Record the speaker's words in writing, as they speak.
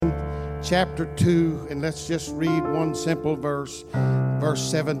chapter 2, and let's just read one simple verse, verse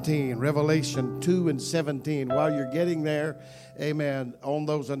 17. Revelation 2 and 17. While you're getting there, amen, on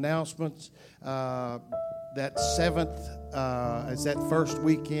those announcements, that 7th is that first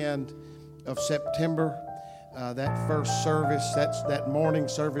weekend of September. That first service, that's that morning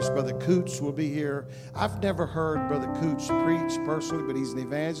service. Brother Coots will be here. I've never heard Brother Coots preach personally, but he's an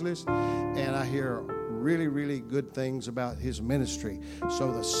evangelist, and I hear really, really good things about his ministry.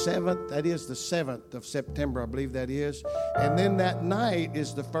 So the 7th, that is the 7th of September, I believe that is. And then that night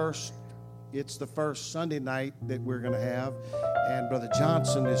is it's the first Sunday night that we're going to have, and Brother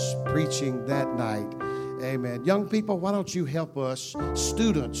Johnson is preaching that night. Amen. Young people, why don't you help us?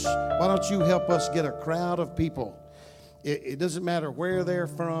 Students, why don't you help us get a crowd of people? It doesn't matter where they're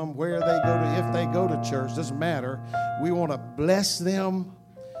from, where they go to, if they go to church, doesn't matter. We want to bless them.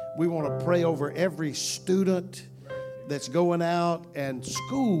 We want to pray over every student that's going out. And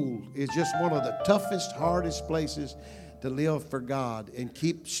school is just one of the toughest, hardest places to live for God and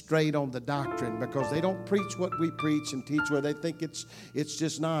keep straight on the doctrine, because they don't preach what we preach and teach what they think it's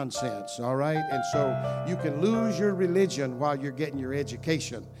just nonsense, all right? And so you can lose your religion while you're getting your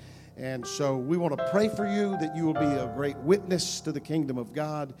education. And so we want to pray for you that you will be a great witness to the kingdom of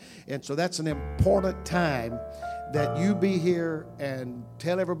God. And so that's an important time that you be here and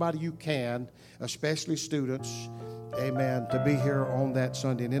tell everybody you can, especially students, amen, to be here on that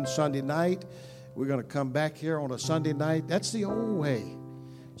Sunday. And then Sunday night, we're going to come back here on a Sunday night. That's the old way.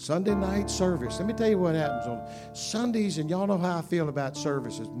 Sunday night service. Let me tell you what happens on Sundays, and y'all know how I feel about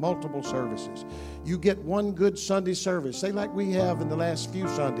services, multiple services. You get one good Sunday service, say like we have in the last few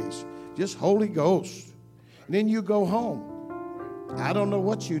Sundays, just Holy Ghost. And then you go home. I don't know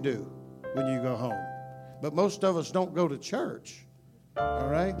what you do when you go home, but most of us don't go to church, all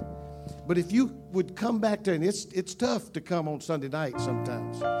right? But if you would come back to, and it's tough to come on Sunday night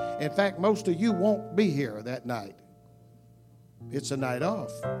sometimes. In fact, most of you won't be here that night. It's a night off.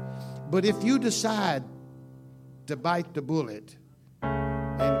 But if you decide to bite the bullet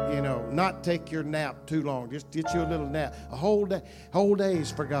and, not take your nap too long, just get you a little nap, a whole day is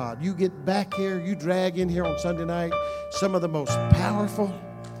for God. You get back here, you drag in here on Sunday night some of the most powerful,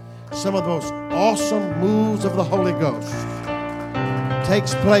 some of the most awesome moves of the Holy Ghost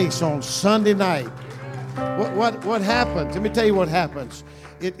takes place on Sunday night. What happens? Let me tell you what happens.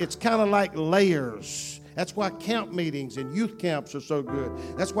 It's kind of like layers. That's why camp meetings and youth camps are so good.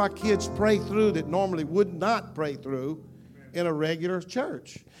 That's why kids pray through that normally would not pray through in a regular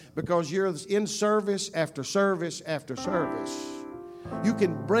church, because you're in service after service after service. You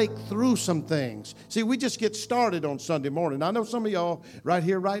can break through some things. See, we just get started on Sunday morning. I know some of y'all right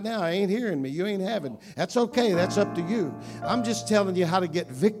here, right now, ain't hearing me. You ain't having. That's okay. That's up to you. I'm just telling you how to get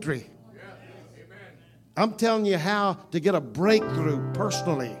victory. I'm telling you how to get a breakthrough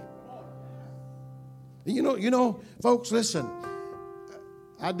personally. You know, folks, listen.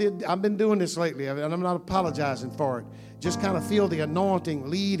 I've been doing this lately, and I'm not apologizing for it. Just kind of feel the anointing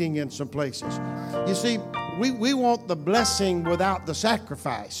leading in some places. You see, we want the blessing without the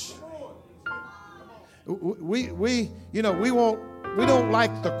sacrifice. We don't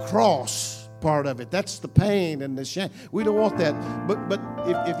like the cross part of it. That's the pain and the shame. We don't want that. But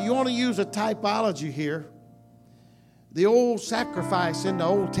if you want to use a typology here, the old sacrifice in the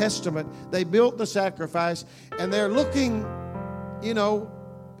Old Testament, they built the sacrifice, and they're looking,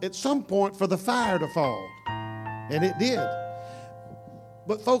 at some point for the fire to fall. And it did.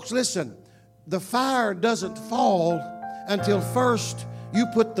 But folks, listen, the fire doesn't fall until first you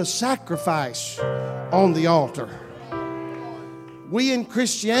put the sacrifice on the altar. We in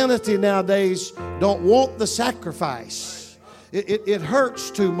Christianity nowadays don't want the sacrifice. It hurts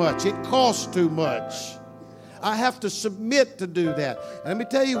too much. It costs too much. I have to submit to do that. And let me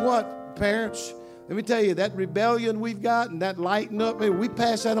tell you what, parents, let me tell you, that rebellion we've got and that lighten up, we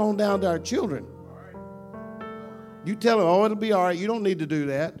pass that on down to our children. You tell them, it'll be all right. You don't need to do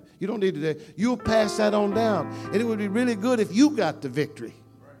that. You don't need to do that. You'll pass that on down. And it would be really good if you got the victory.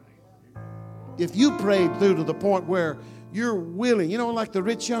 If you prayed through to the point where you're willing, like the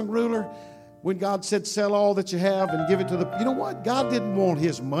rich young ruler, when God said, sell all that you have and give it to the, you know what? God didn't want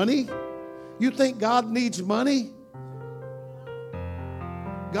his money. You think God needs money?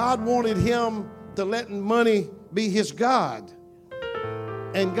 God wanted him to let money be his God.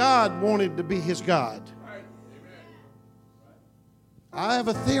 And God wanted to be his God. I have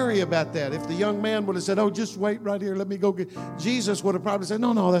a theory about that. If the young man would have said, just wait right here, let me go get, Jesus would have probably said,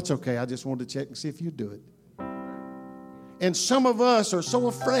 no, that's okay. I just wanted to check and see if you do it. And some of us are so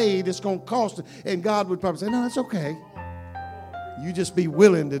afraid it's going to cost, and God would probably say, no, that's okay. You just be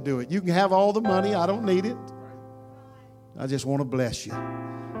willing to do it. You can have all the money. I don't need it. I just want to bless you.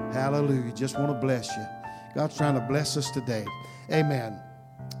 Hallelujah. Just want to bless you. God's trying to bless us today. Amen.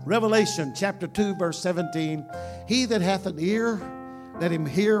 Revelation chapter 2, verse 17. He that hath an ear, let him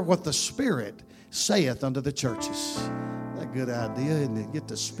hear what the Spirit saith unto the churches. That's a good idea, isn't it? Get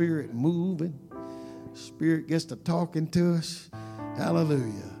the Spirit moving. Spirit gets to talking to us.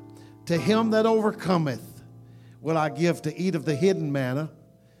 Hallelujah. To him that overcometh will I give to eat of the hidden manna,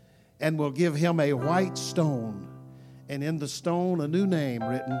 and will give him a white stone, and in the stone a new name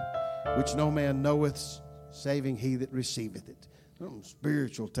written, which no man knoweth, saving he that receiveth it. Something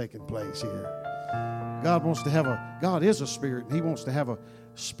spiritual taking place here. God is a spirit, and he wants to have a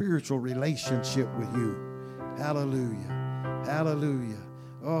spiritual relationship with you. Hallelujah. Hallelujah.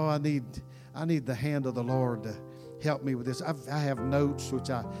 Oh, I need the hand of the Lord to help me with this. I have notes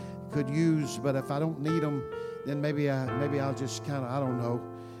which I could use, but if I don't need them, then maybe I'll just kind of, I don't know.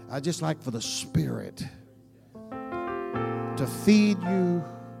 I just like for the Spirit to feed you,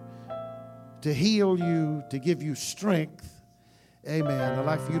 to heal you, to give you strength. Amen. I'd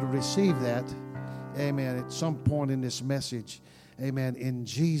like for you to receive that. Amen. At some point in this message. Amen. In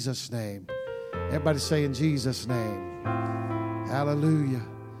Jesus' name. Everybody say in Jesus' name. Hallelujah.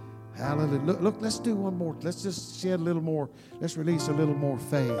 Hallelujah. Look, let's do one more. Let's just shed a little more. Let's release a little more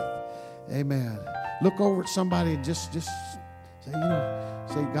faith. Amen. Look over at somebody and just say,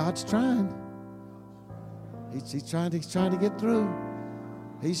 say, God's trying. He's trying to get through.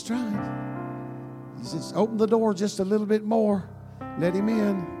 He's trying. He says, open the door just a little bit more. Let him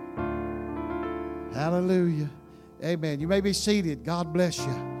in. Hallelujah. Amen. You may be seated. God bless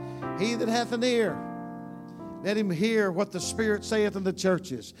you. He that hath an ear, let him hear what the Spirit saith in the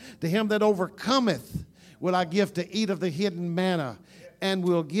churches. To him that overcometh will I give to eat of the hidden manna, and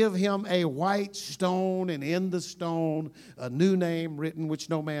will give him a white stone, and in the stone a new name written, which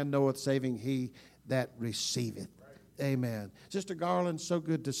no man knoweth, saving he that receiveth. Amen. Sister Garland, so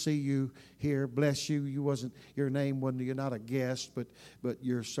good to see you here. Bless you. Your name wasn't, you're not a guest, but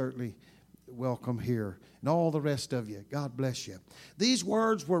you're certainly welcome here. And all the rest of you, God bless you. These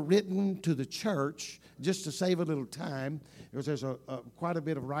words were written to the church, just to save a little time, because there's quite a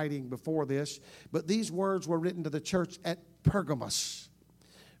bit of writing before this, but these words were written to the church at Pergamos.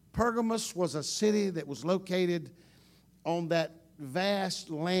 Pergamos was a city that was located on that vast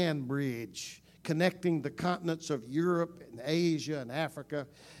land bridge connecting the continents of Europe and Asia and Africa.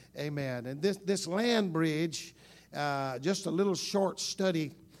 Amen. And this land bridge, just a little short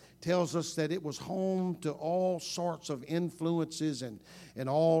study tells us that it was home to all sorts of influences and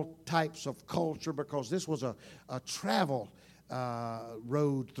all types of culture, because this was a travel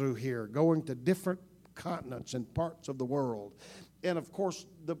road through here, going to different continents and parts of the world. And of course,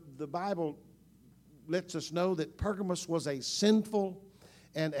 the Bible lets us know that Pergamos was a sinful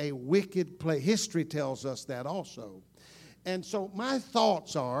and a wicked place. History tells us that also. And so my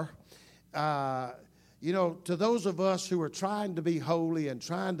thoughts are, to those of us who are trying to be holy and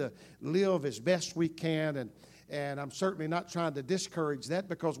trying to live as best we can, and I'm certainly not trying to discourage that,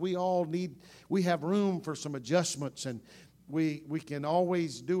 because we have room for some adjustments, and we can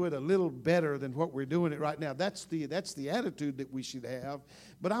always do it a little better than what we're doing it right now. That's the attitude that we should have.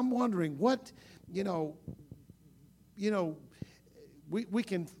 But I'm wondering what, we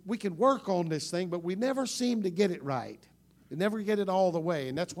can work on this thing, but we never seem to get it right. We never get it all the way,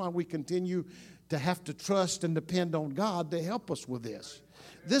 and that's why we continue to have to trust and depend on God to help us with this.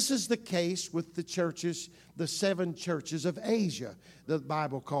 This is the case with the churches, the 7 churches of Asia, the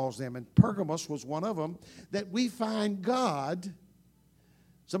Bible calls them. And Pergamos was one of them, that we find God.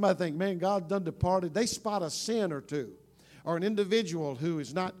 Somebody think, man, God done departed. They spot a sin or two, or an individual who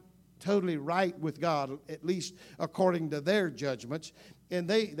is not totally right with God, at least according to their judgments. And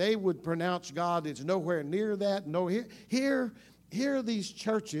they would pronounce God is nowhere near that. No, here these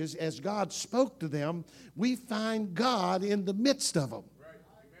churches, as God spoke to them, we find God in the midst of them.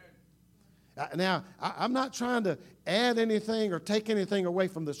 Now, I'm not trying to add anything or take anything away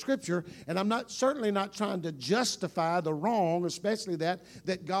from the Scripture, and I'm certainly not trying to justify the wrong, especially that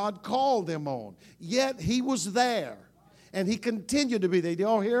God called them on. Yet He was there, and He continued to be there. Do you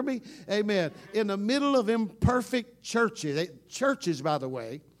all hear me? Amen. In the middle of imperfect churches, by the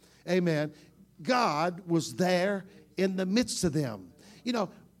way, amen, God was there in the midst of them.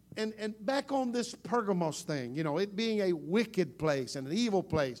 And back on this Pergamos thing, it being a wicked place and an evil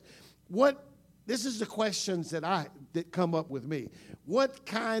place, this is the questions that come up with me. What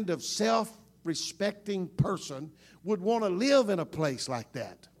kind of self-respecting person would want to live in a place like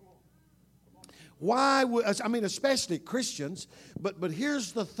that? Why would, especially Christians, but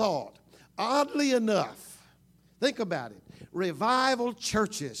here's the thought. Oddly enough, think about it. Revival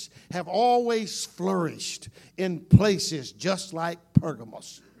churches have always flourished in places just like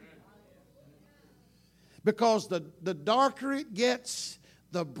Pergamos. Because the darker it gets,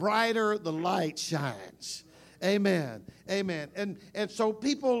 the brighter the light shines. Amen. Amen. And so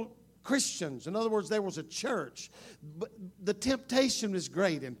people, Christians, in other words, there was a church. But the temptation is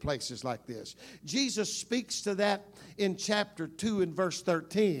great in places like this. Jesus speaks to that in chapter 2 and verse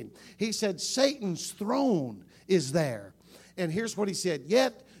 13. He said, Satan's throne is there. And here's what he said,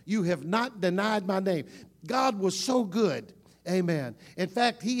 yet you have not denied my name. God was so good. Amen. In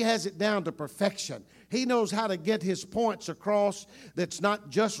fact, he has it down to perfection. He knows how to get his points across that's not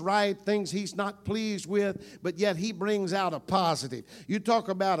just right, things he's not pleased with, but yet he brings out a positive. You talk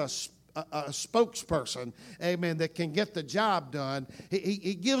about a spokesperson, amen, that can get the job done.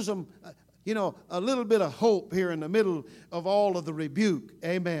 He gives them, a little bit of hope here in the middle of all of the rebuke.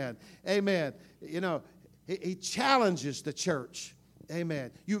 Amen. Amen. He challenges the church.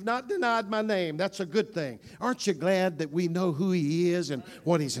 Amen. You've not denied my name. That's a good thing. Aren't you glad that we know who he is and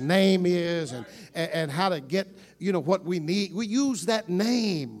what his name is and how to get, what we need? We use that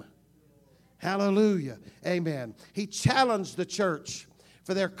name. Hallelujah. Amen. He challenged the church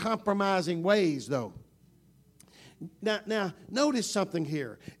for their compromising ways, though. Now, notice something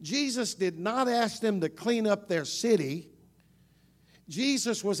here. Jesus did not ask them to clean up their city.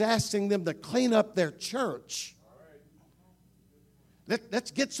 Jesus was asking them to clean up their church.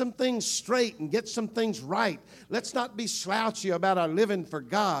 Let's get some things straight and get some things right. Let's not be slouchy about our living for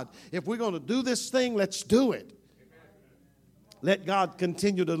God. If we're going to do this thing, let's do it. Let God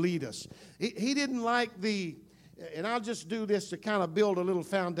continue to lead us. He didn't like and I'll just do this to kind of build a little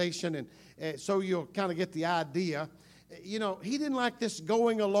foundation and so you'll kind of get the idea. He didn't like this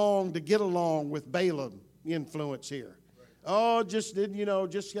going along to get along with Balaam influence here. Oh,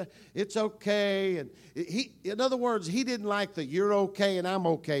 it's okay. And in other words, he didn't like the you're okay and I'm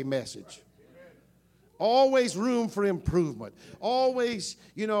okay message. Always room for improvement. Always,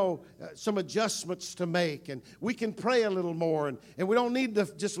 some adjustments to make. And we can pray a little more. And we don't need to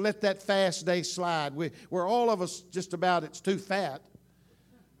just let that fast day slide. We're all of us just about it's too fat.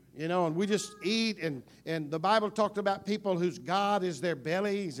 And we just eat. And the Bible talked about people whose God is their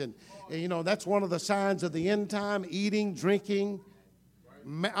bellies. And that's one of the signs of the end time, eating, drinking.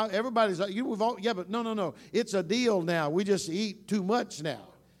 Everybody's like, but no. It's a deal now. We just eat too much now.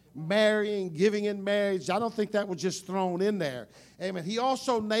 Marrying, giving in marriage. I don't think that was just thrown in there. Amen. He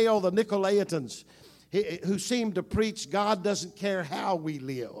also nailed the Nicolaitans who seemed to preach God doesn't care how we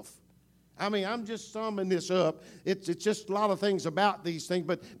live. I'm just summing this up. It's just a lot of things about these things,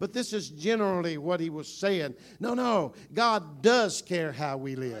 but this is generally what he was saying. No, God does care how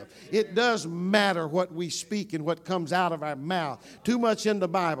we live. It does matter what we speak and what comes out of our mouth. Too much in the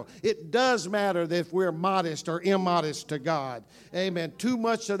Bible. It does matter that if we're modest or immodest to God. Amen. Too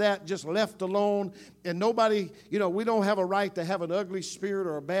much of that just left alone. And nobody, we don't have a right to have an ugly spirit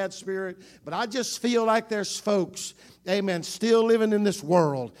or a bad spirit. But I just feel like there's folks, amen, still living in this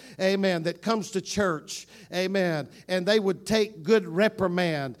world, amen, that comes to church, amen, and they would take good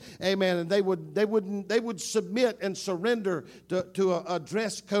reprimand, amen, and they would submit and surrender to a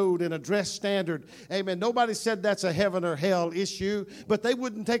dress code and a dress standard, amen. Nobody said that's a heaven or hell issue, but they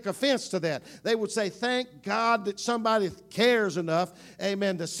wouldn't take offense to that. They would say, thank God that somebody cares enough,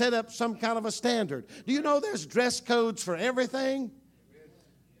 amen, to set up some kind of a standard. Do you know there's dress codes for everything?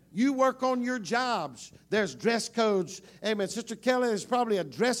 You work on your jobs. There's dress codes. Amen. Sister Kelly, there's probably a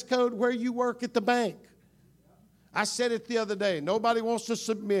dress code where you work at the bank. I said it the other day. Nobody wants to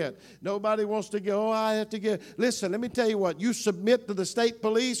submit. Nobody wants to go, I have to get. Listen, let me tell you what. You submit to the state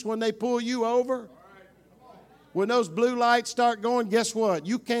police when they pull you over. When those blue lights start going, guess what?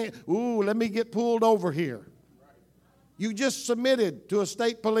 You can't, let me get pulled over here. You just submitted to a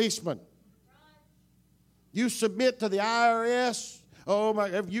state policeman. You submit to the IRS. Oh my!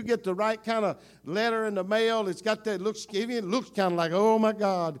 If you get the right kind of letter in the mail, it's got that looks kind of like, oh my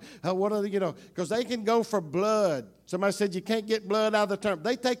God, what are they? Because they can go for blood. Somebody said you can't get blood out of the turnip.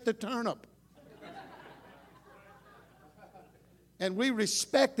 They take the turnip, and we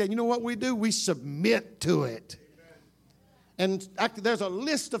respect that. You know what we do? We submit to it. And there's a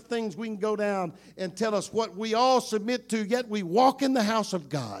list of things we can go down and tell us what we all submit to. Yet we walk in the house of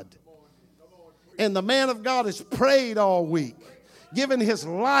God. And the man of God has prayed all week, given his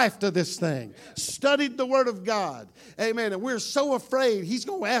life to this thing, studied the Word of God. Amen. And we're so afraid he's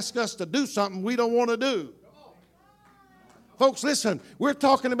going to ask us to do something we don't want to do. Folks, listen, we're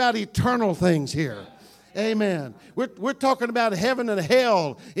talking about eternal things here. Amen. We're talking about heaven and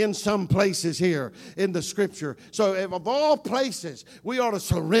hell in some places here in the Scripture. So of all places, we ought to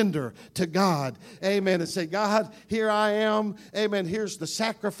surrender to God. Amen. And say, God, here I am. Amen. Here's the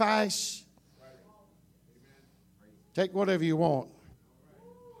sacrifice. Take whatever you want.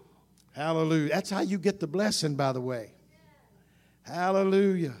 Hallelujah. That's how you get the blessing, by the way.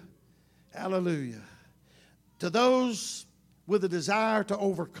 Hallelujah. Hallelujah. To those with a desire to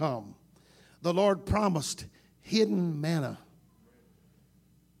overcome, the Lord promised hidden manna.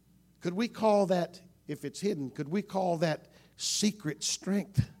 Could we call that, if it's hidden, could we call that secret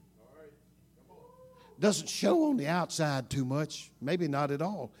strength? Doesn't show on the outside too much, maybe not at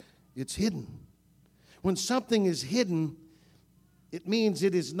all. It's hidden. When something is hidden, it means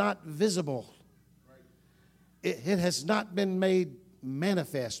it is not visible. It has not been made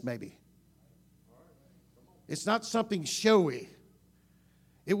manifest, maybe. It's not something showy.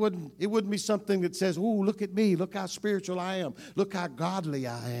 It wouldn't be something that says, "Ooh, look at me, look how spiritual I am, look how godly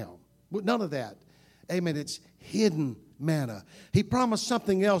I am." None of that. Amen. It's hidden manna. He promised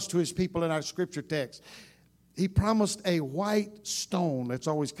something else to his people in our scripture text. He promised a white stone. That's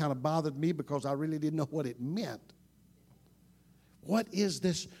always kind of bothered me because I really didn't know what it meant. What is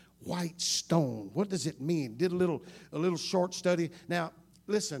this white stone? What does it mean? Did a little short study. Now,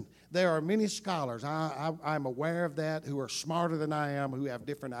 listen, there are many scholars, I'm aware of that, who are smarter than I am, who have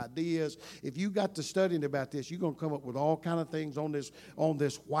different ideas. If you got to studying about this, you're going to come up with all kind of things on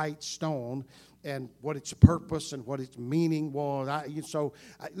this white stone and what its purpose and what its meaning was.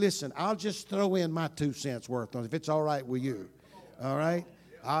 Listen, I'll just throw in my 2 cents worth on it, if it's all right with you. All right?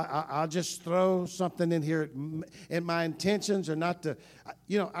 I'll just throw something in here. And my intentions are not to,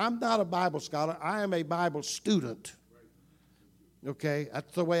 I'm not a Bible scholar. I am a Bible student. Okay?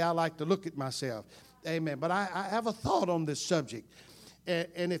 That's the way I like to look at myself. Amen. But I have a thought on this subject.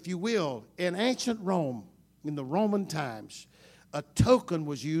 And if you will, in ancient Rome, in the Roman times, a token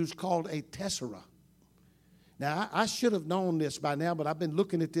was used called a tessera. Now, I should have known this by now, but I've been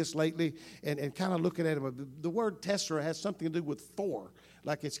looking at this lately and kind of looking at it. The word tessera has something to do with 4,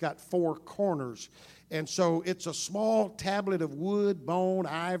 like it's got 4 corners. And so it's a small tablet of wood, bone,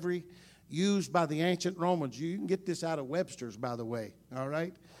 ivory, used by the ancient Romans. You can get this out of Webster's, by the way, all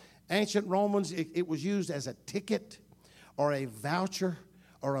right? Ancient Romans, it was used as a ticket or a voucher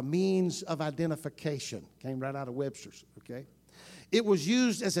or a means of identification. Came right out of Webster's, okay? It was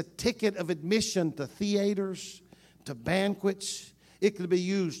used as a ticket of admission to theaters, to banquets. It could be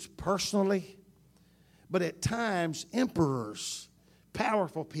used personally. But at times, emperors,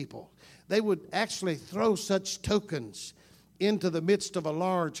 powerful people, they would actually throw such tokens into the midst of a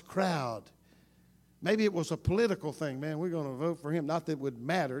large crowd. Maybe it was a political thing. Man, we're going to vote for him. Not that it would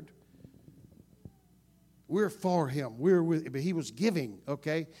mattered. We're for him. But he was giving,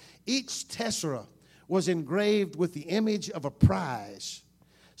 okay? Each tessera was engraved with the image of a prize.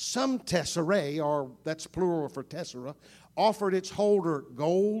 Some tesserae, or that's plural for tessera, offered its holder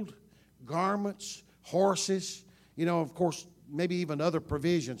gold, garments, horses, of course, maybe even other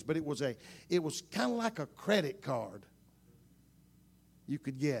provisions, but it was kind of like a credit card you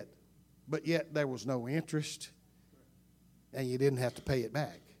could get, but yet there was no interest and you didn't have to pay it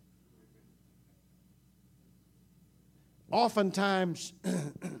back. Oftentimes,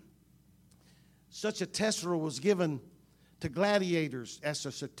 such a tessera was given to gladiators as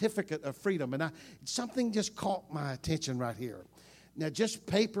a certificate of freedom. And something just caught my attention right here. Now, just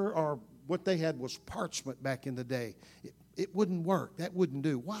paper or what they had was parchment back in the day. It wouldn't work. That wouldn't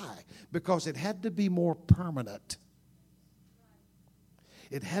do. Why? Because it had to be more permanent.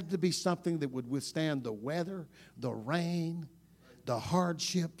 It had to be something that would withstand the weather, the rain, the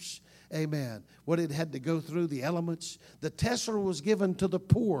hardships. Amen. What it had to go through, the elements. The tessera was given to the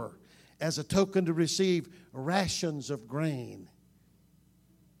poor as a token to receive rations of grain.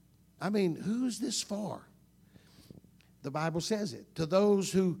 I mean, who's this for? The Bible says it. To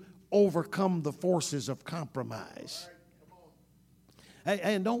those who overcome the forces of compromise. Hey,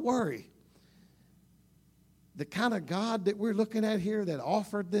 and don't worry. The kind of God that we're looking at here that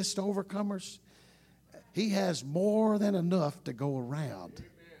offered this to overcomers, he has more than enough to go around.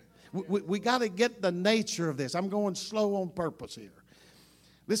 We got to get the nature of this. I'm going slow on purpose here.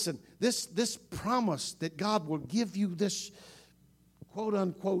 Listen, this promise that God will give you this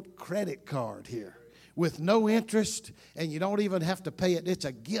quote-unquote credit card here with no interest, and you don't even have to pay it. It's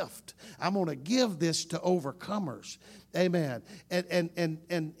a gift. I'm going to give this to overcomers. Amen.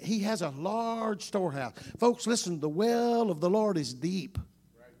 And he has a large storehouse. Folks, listen, the well of the Lord is deep.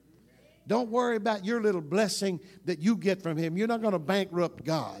 Don't worry about your little blessing that you get from him. You're not going to bankrupt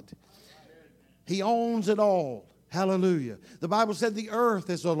God. He owns it all. Hallelujah. The Bible said the earth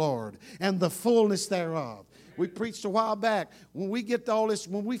is the Lord and the fullness thereof. We preached a while back. When we get to all this,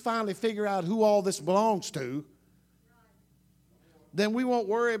 when we finally figure out who all this belongs to, then we won't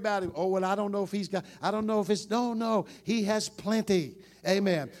worry about him. Oh, well, I don't know if he's got, I don't know if it's, no, he has plenty.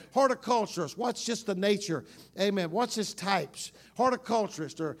 Amen. Horticulturists, what's just the nature? Amen. What's his types?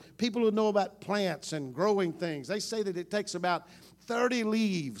 Horticulturists are people who know about plants and growing things. They say that it takes about 30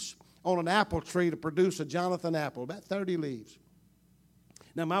 leaves on an apple tree to produce a Jonathan apple, about 30 leaves.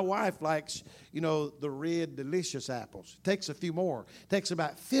 Now, my wife likes, the red, delicious apples. It takes a few more. It takes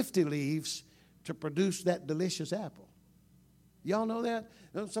about 50 leaves to produce that delicious apple. Y'all know that?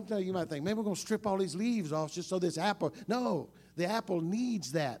 Sometimes you might think, maybe we're going to strip all these leaves off just so this apple. No, the apple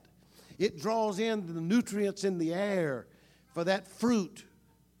needs that. It draws in the nutrients in the air for that fruit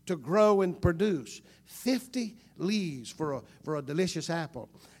to grow and produce. 50 leaves for a delicious apple.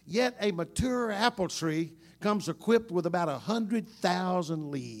 Yet a mature apple tree comes equipped with about 100,000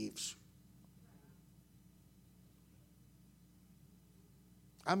 leaves.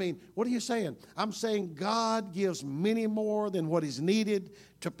 I mean, what are you saying? I'm saying God gives many more than what is needed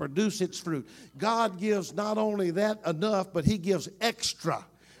to produce its fruit. God gives not only that enough, but he gives extra.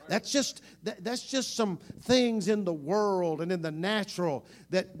 That's just some things in the world and in the natural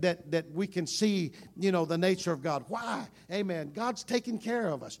that we can see, the nature of God. Why? Amen. God's taking care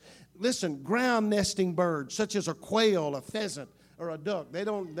of us. Listen, ground nesting birds such as a quail, a pheasant, or a duck, they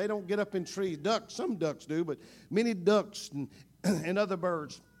don't get up in trees. Some ducks do, but many ducks and other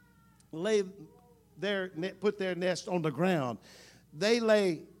birds put their nest on the ground. They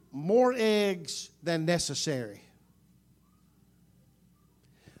lay more eggs than necessary.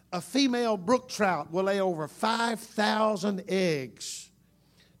 A female brook trout will lay over 5,000 eggs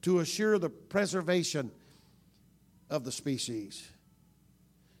to assure the preservation of the species.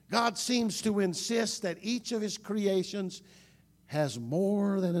 God seems to insist that each of his creations has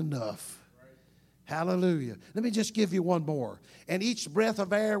more than enough. Hallelujah. Let me just give you one more. And each breath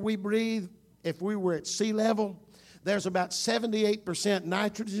of air we breathe, if we were at sea level, there's about 78%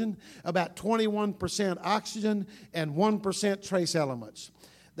 nitrogen, about 21% oxygen, and 1% trace elements.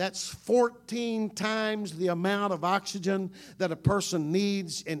 That's 14 times the amount of oxygen that a person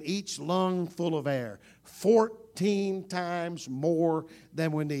needs in each lung full of air. 14 times more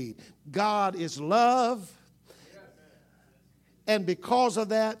than we need. God is love. And because of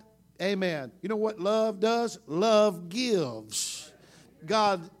that, amen. You know what love does? Love gives.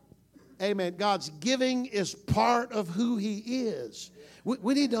 Amen. God's giving is part of who he is.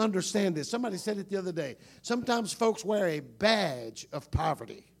 We need to understand this. Somebody said it the other day. Sometimes folks wear a badge of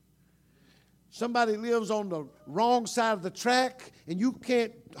poverty. Somebody lives on the wrong side of the track, and you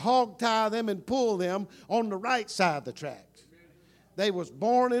can't hog tie them and pull them on the right side of the track. They was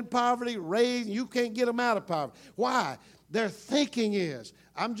born in poverty, raised, and you can't get them out of poverty. Why? Their thinking is,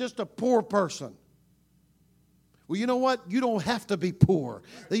 I'm just a poor person. Well, you know what? You don't have to be poor.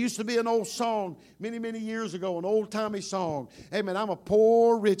 There used to be an old song many, many years ago, an old-timey song. Amen, I'm a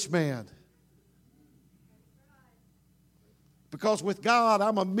poor rich man. Because with God,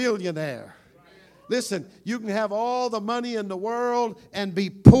 I'm a millionaire. Listen, you can have all the money in the world and be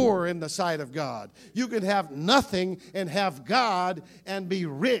poor in the sight of God. You can have nothing and have God and be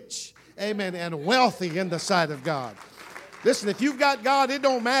rich, amen, and wealthy in the sight of God. Listen, if you've got God, it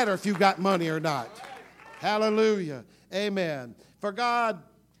don't matter if you've got money or not. Hallelujah. Amen. For God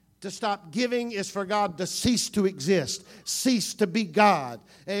to stop giving is for God to cease to exist, cease to be God.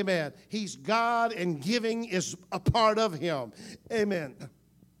 Amen. He's God and giving is a part of him. Amen.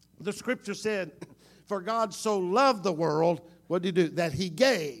 The scripture said, for God so loved the world, what did he do? That he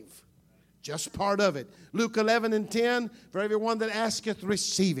gave. Just part of it. Luke 11:10, for everyone that asketh,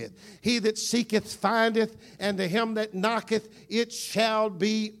 receiveth. He that seeketh, findeth, and to him that knocketh, it shall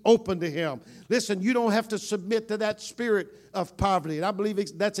be open to him. Listen, you don't have to submit to that spirit of poverty. And I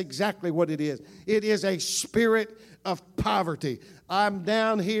believe that's exactly what it is. It is a spirit of poverty. I'm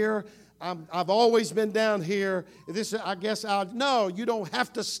down here. I've always been down here. No, you don't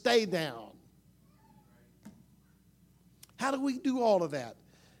have to stay down. How do we do all of that?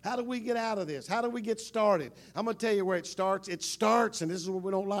 How do we get out of this? How do we get started? I'm going to tell you where it starts. It starts, and this is what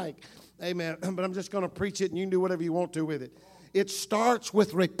we don't like. Amen. But I'm just going to preach it, and you can do whatever you want to with it. It starts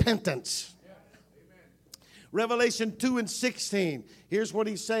with repentance. Revelation 2:16. Here's what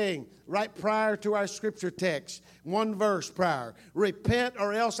he's saying right prior to our scripture text. One verse prior. Repent,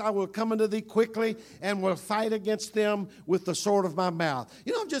 or else I will come unto thee quickly and will fight against them with the sword of my mouth.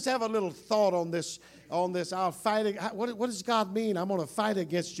 Just have a little thought on this. I'll fight. What does God mean? I'm going to fight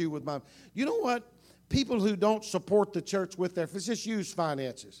against you with my. You know what? People who don't support the church with their, just use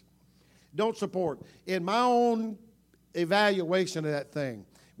finances. Don't support. In my own evaluation of that thing,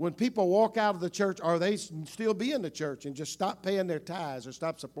 when people walk out of the church, or they still be in the church and just stop paying their tithes or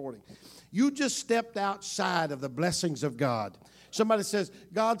stop supporting, you just stepped outside of the blessings of God. Somebody says,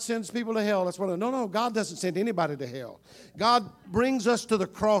 God sends people to hell. That's what no, God doesn't send anybody to hell. God brings us to the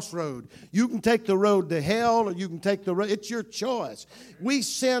crossroad. You can take the road to hell, or you can take the road. It's your choice. We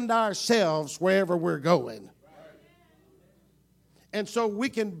send ourselves wherever we're going. And so we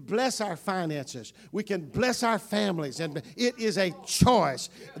can bless our finances. We can bless our families. And it is a choice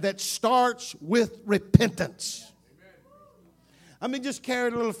that starts with repentance. Let me just carry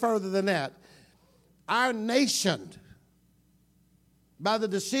it a little further than that. Our nation, by the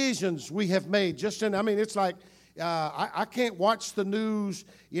decisions we have made, it's like I can't watch the news.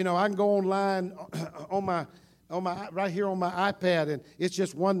 You know, I can go online on my right here on my iPad, and it's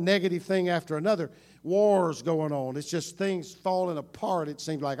just one negative thing after another. Wars going on. It's just things falling apart. It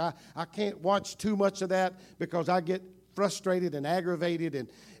seems like I can't watch too much of that because I get frustrated and aggravated,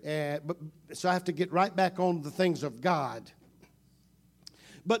 so I have to get right back on the things of God.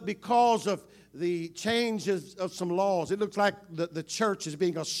 But because of the changes of some laws, it looks like the church is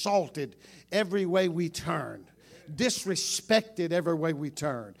being assaulted every way we turn, disrespected every way we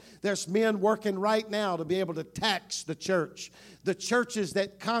turn. There's men working right now to be able to tax the church. The churches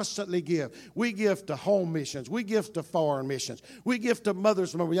that constantly give. We give to home missions. We give to foreign missions. We give to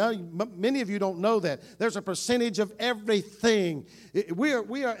mothers. Many of you don't know that. There's a percentage of everything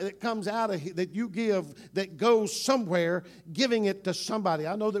that comes out of that you give that goes somewhere, giving it to somebody.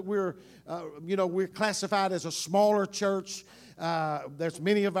 I know that we're classified as a smaller church. There's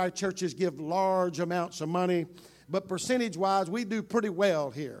many of our churches give large amounts of money. But percentage-wise, we do pretty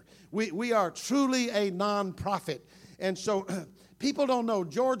well here. We are truly a nonprofit. And so people don't know.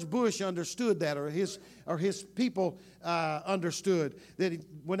 George Bush understood that, or his people understood that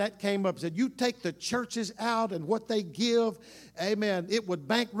when that came up, said, you take the churches out and what they give, amen, it would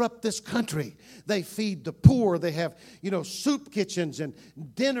bankrupt this country. They feed the poor. They have, soup kitchens and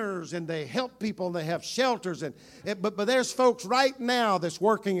dinners, and they help people, and they have shelters. But there's folks right now that's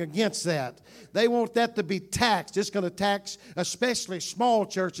working against that. They want that to be taxed. It's going to tax especially small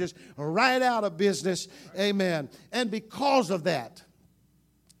churches right out of business, amen. And because of that,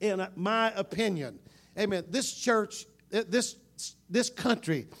 in my opinion, amen, this church, this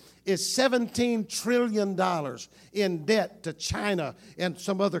country is $17 trillion in debt to China and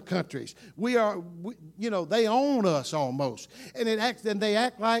some other countries. They own us almost. And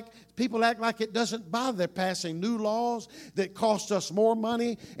people act like it doesn't bother. They're passing new laws that cost us more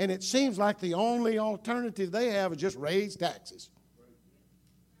money, and it seems like the only alternative they have is just raise taxes.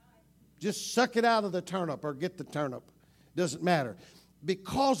 Just suck it out of the turnip or get the turnip. Doesn't matter.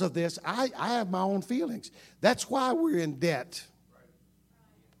 Because of this, I have my own feelings. That's why we're in debt.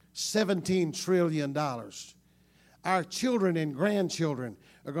 $17 trillion. Our children and grandchildren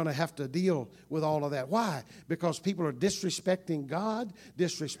are going to have to deal with all of that. Why? Because people are disrespecting God,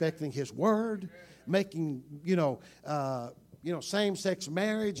 disrespecting His Word, making, same-sex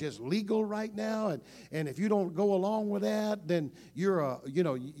marriage is legal right now, and if you don't go along with that, then you're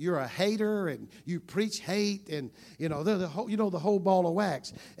a hater, and you preach hate, and the whole ball of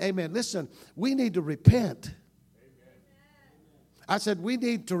wax. Amen. Listen, we need to repent. I said we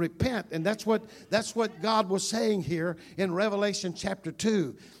need to repent, and that's what God was saying here in Revelation chapter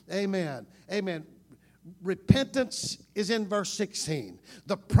 2. Amen. Amen. Repentance is in verse 16.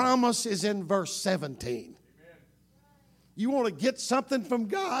 The promise is in verse 17. You want to get something from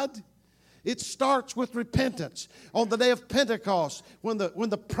God? It starts with repentance. On the day of Pentecost, when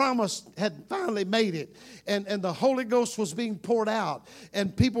the promise had finally made it, and the Holy Ghost was being poured out,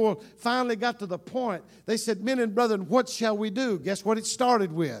 and people finally got to the point, they said, men and brethren, what shall we do? Guess what it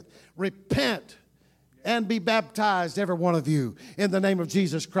started with? Repent and be baptized, every one of you, in the name of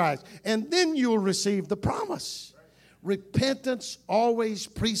Jesus Christ. And then you'll receive the promise. Repentance always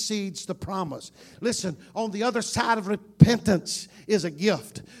precedes the promise. Listen, on the other side of repentance is a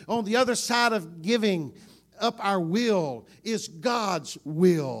gift. On the other side of giving up our will is God's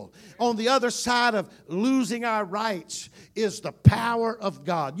will. On the other side of losing our rights is the power of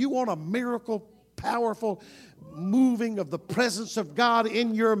God. You want a miracle, powerful moving of the presence of God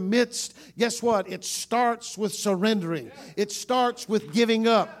in your midst? Guess what? It starts with surrendering. It starts with giving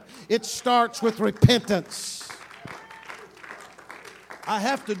up. It starts with repentance. I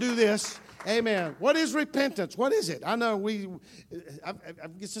have to do this. Amen. What is repentance? What is it? I know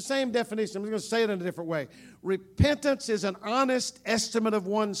it's the same definition. I'm just going to say it in a different way. Repentance is an honest estimate of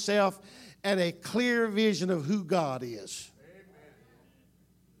oneself and a clear vision of who God is.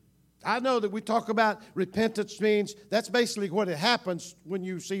 I know that we talk about repentance means that's basically what it happens when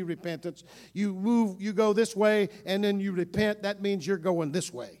you see repentance. You move, you go this way, and then you repent. That means you're going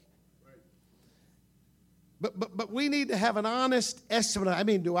this way. But we need to have an honest estimate. I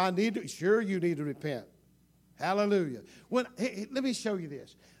mean, do I need to? Sure, you need to repent. Hallelujah. Let me show you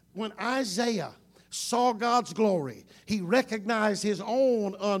this. When Isaiah saw God's glory, he recognized his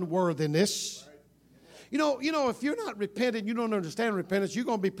own unworthiness. You know, if you're not repentant, you don't understand repentance, you're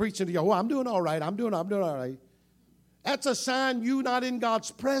going to be preaching to you, oh, I'm doing all right, I'm doing all right. That's a sign you're not in God's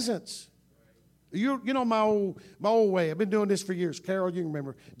presence. You know my old way. I've been doing this for years. Carol, you can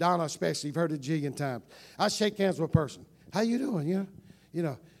remember. Donna especially. You've heard it a jillion times. I shake hands with a person. How you doing?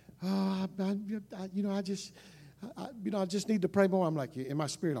 I just need to pray more. I'm like, in my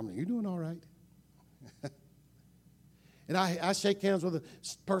spirit, I'm like, you doing all right? And I shake hands with a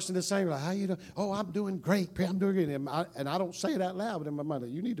person the same. Like, how you doing? Oh, I'm doing great. I'm doing great. And I don't say it out loud, but in my mind,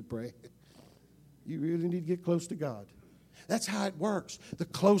 you need to pray. You really need to get close to God. That's how it works. The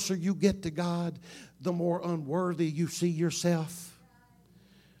closer you get to God, the more unworthy you see yourself.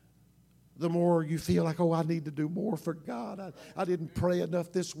 The more you feel like, oh, I need to do more for God. I didn't pray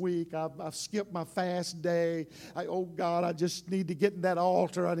enough this week. I've skipped my fast day. Oh, God, I just need to get in that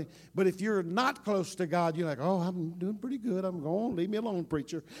altar. But if you're not close to God, you're like, oh, I'm doing pretty good. I'm going. Leave me alone,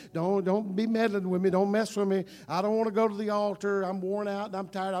 preacher. Don't be meddling with me. Don't mess with me. I don't want to go to the altar. I'm worn out and I'm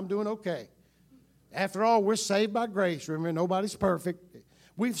tired. I'm doing okay. After all, we're saved by grace. Remember, nobody's perfect.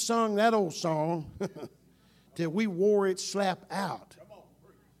 We've sung that old song till we wore it slap out.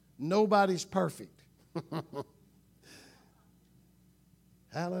 Nobody's perfect.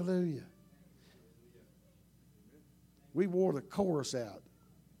 Hallelujah. We wore the chorus out.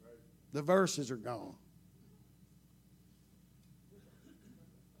 The verses are gone.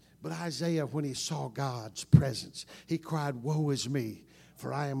 But Isaiah, when he saw God's presence, he cried, woe is me,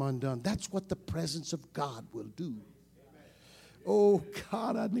 for I am undone. That's what the presence of God will do. Oh,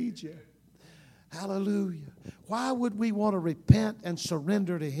 God, I need you. Hallelujah. Why would we want to repent and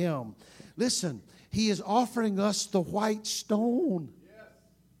surrender to him? Listen, he is offering us the white stone.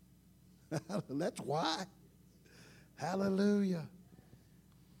 That's why. Hallelujah.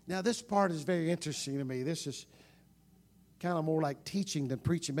 Now, this part is very interesting to me. This is kind of more like teaching than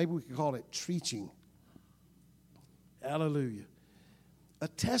preaching. Maybe we could call it preaching. Hallelujah. A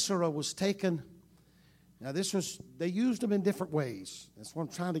tessera was taken. Now, they used them in different ways. That's what I'm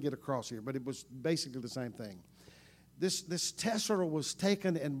trying to get across here, but it was basically the same thing. This tessera was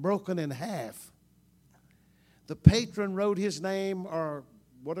taken and broken in half. The patron wrote his name or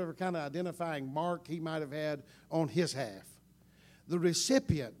whatever kind of identifying mark he might have had on his half. The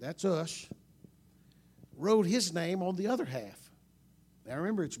recipient, that's us, wrote his name on the other half. Now,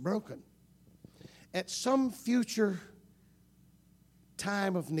 remember, it's broken. At some future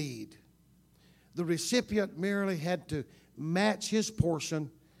time of need, the recipient merely had to match his portion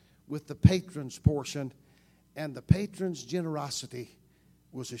with the patron's portion, and the patron's generosity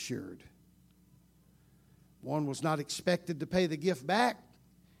was assured. One was not expected to pay the gift back.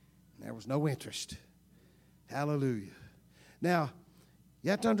 There was no interest. Hallelujah. Now,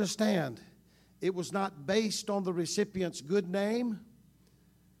 you have to understand, it was not based on the recipient's good name,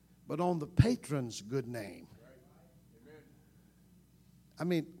 but on the patron's good name. I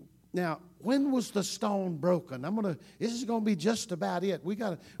mean, now, when was the stone broken? This is going to be just about it.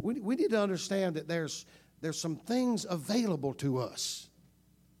 We need to understand that there's some things available to us.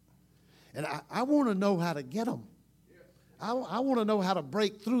 And I want to know how to get them. I want to know how to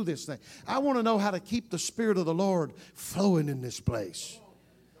break through this thing. I want to know how to keep the Spirit of the Lord flowing in this place.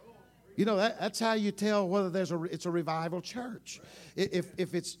 You know, that's how you tell whether it's a revival church.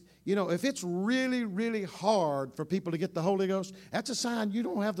 If it's really, really hard for people to get the Holy Ghost, that's a sign you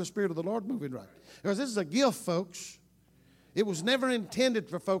don't have the Spirit of the Lord moving right. Because this is a gift, folks. It was never intended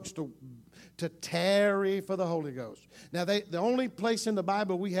for folks to tarry for the Holy Ghost. Now, the only place in the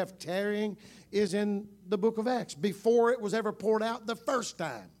Bible we have tarrying is in the book of Acts, before it was ever poured out the first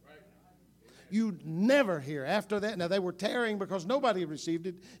time. You never hear after that. Now, they were tarrying because nobody received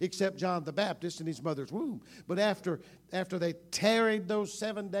it except John the Baptist in his mother's womb. But after they tarried those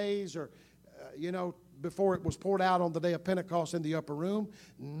 7 days before it was poured out on the day of Pentecost in the upper room,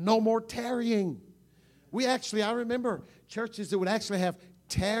 no more tarrying. I remember churches that would actually have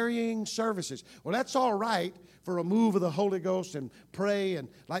tarrying services. Well, that's all right for a move of the Holy Ghost and pray and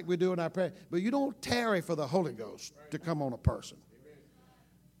like we do in our prayer. But you don't tarry for the Holy Ghost to come on a person.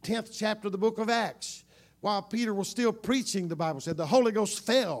 10th chapter of the book of Acts. While Peter was still preaching, the Bible said, the Holy Ghost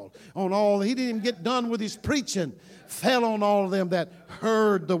fell on all. He didn't even get done with his preaching. Fell on all of them that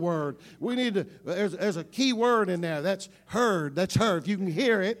heard the word. There's a key word in there. That's heard. That's heard. If you can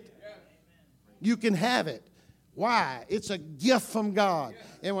hear it, You can have it. Why? It's a gift from God.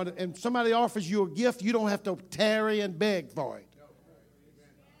 And when somebody offers you a gift, you don't have to tarry and beg for it.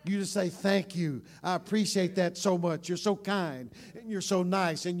 You just say, thank you. I appreciate that so much. You're so kind and you're so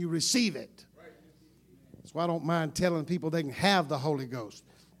nice, and you receive it. That's why I don't mind telling people they can have the Holy Ghost.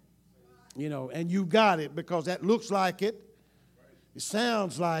 You know, and you got it because that looks like it. It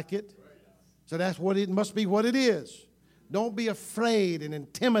sounds like it. So that's what it must be what it is. Don't be afraid and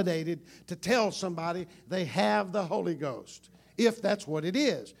intimidated to tell somebody they have the Holy Ghost, if that's what it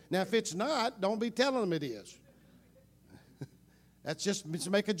is. Now, if it's not, don't be telling them it is. That's just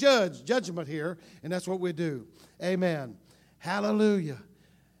to make a judgment here, and that's what we do. Amen. Hallelujah.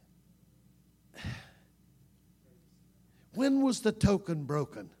 When was the token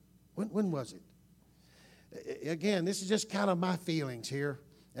broken? When was it? Again, this is just kind of my feelings here,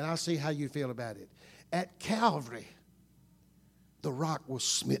 and I'll see how you feel about it. At Calvary, the rock was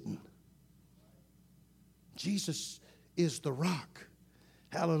smitten. Jesus is the rock.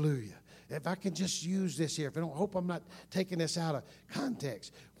 Hallelujah. If I can just use this here, I hope I'm not taking this out of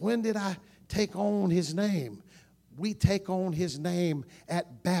context. When did I take on his name? We take on his name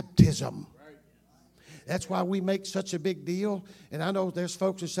at baptism. That's why we make such a big deal. And I know there's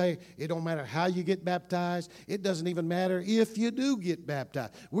folks who say it don't matter how you get baptized. It doesn't even matter if you do get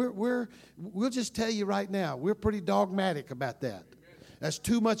baptized. We'll just tell you right now, we're pretty dogmatic about that. There's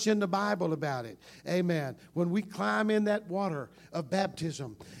too much in the Bible about it. Amen. When we climb in that water of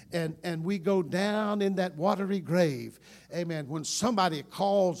baptism and we go down in that watery grave, amen, when somebody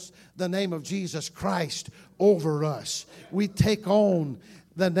calls the name of Jesus Christ over us, we take on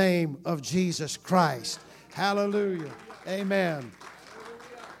the name of Jesus Christ. Hallelujah. Amen.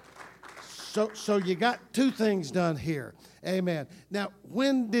 So you got two things done here. Amen. Now,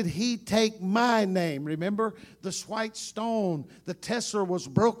 when did he take my name? Remember, the white stone, the tessera was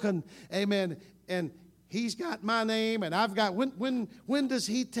broken. Amen. And he's got my name, and I've got. When does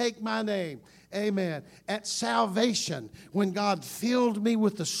he take my name? Amen. At salvation, when God filled me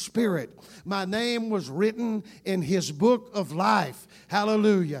with the Spirit, my name was written in his book of life.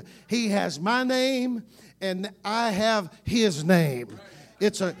 Hallelujah. He has my name, and I have his name.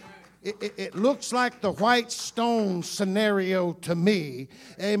 It looks like the white stone scenario to me.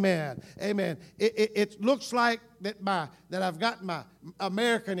 Amen. Amen. It looks like that I've got my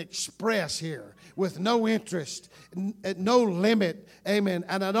American Express here with no interest, no limit. Amen.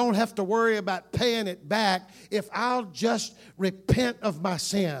 And I don't have to worry about paying it back if I'll just repent of my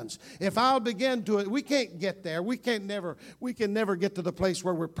sins. If I'll begin to it, we can't get there. We can never get to the place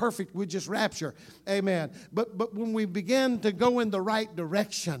where we're perfect. We just rapture. Amen. But when we begin to go in the right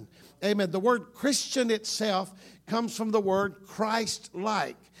direction, amen. The word Christian itself comes from the word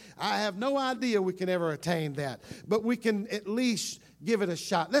Christ-like. I have no idea we can ever attain that, but we can at least give it a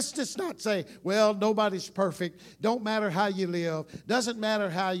shot. Let's just not say, well, nobody's perfect. Don't matter how you live. Doesn't matter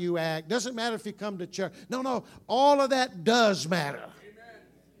how you act. Doesn't matter if you come to church. No. All of that does matter.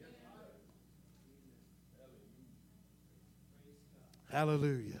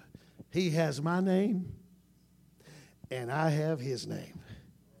 Hallelujah. He has my name, and I have his name.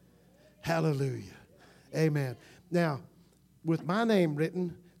 Hallelujah. Amen. Now, with my name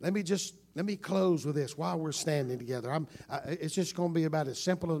written, let me close with this while we're standing together. It's just going to be about as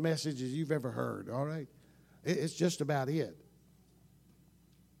simple a message as you've ever heard, all right? It's just about it.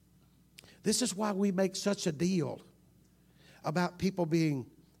 This is why we make such a deal about people being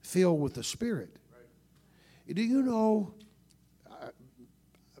filled with the Spirit. Right. Do you know,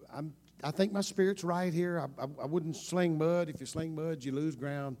 I think my spirit's right here. I wouldn't sling mud. If you sling mud, you lose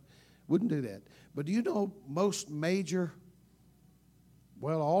ground. Wouldn't do that. But do you know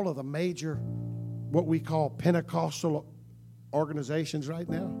all of the major, what we call Pentecostal organizations right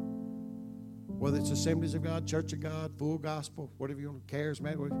now, whether it's Assemblies of God, Church of God, Full Gospel, whatever you want,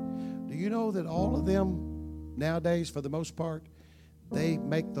 Charismatic, do you know that all of them nowadays, for the most part, they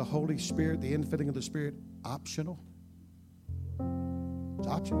make the Holy Spirit, the infilling of the Spirit, optional? It's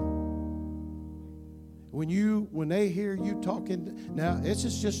optional. When they hear you talking, now this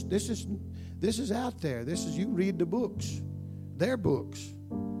is out there. This is, you read the books, their books.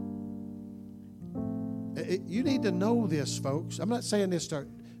 You need to know this, folks. I'm not saying this to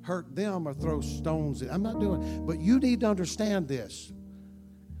hurt them or throw stones. I'm not doing it, but you need to understand this.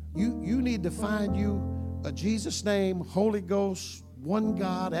 You need to find you a Jesus name, Holy Ghost, one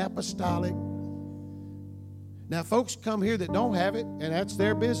God, apostolic. Now, folks come here that don't have it, and that's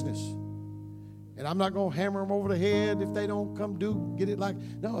their business. And I'm not going to hammer them over the head if they don't come get it like,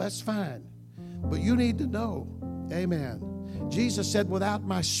 no, that's fine. But you need to know, amen. Jesus said, without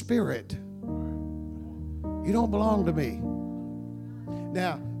my Spirit, you don't belong to me.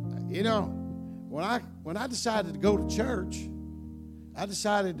 Now, when I decided to go to church, I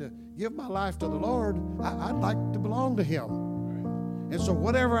decided to give my life to the Lord. I'd like to belong to Him. And so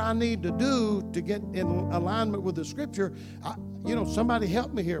whatever I need to do to get in alignment with the Scripture, somebody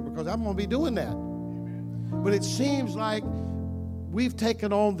help me here, because I'm going to be doing that. But it seems like we've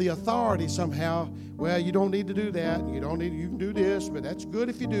taken on the authority somehow. Well, you don't need to do that. You can do this, but that's good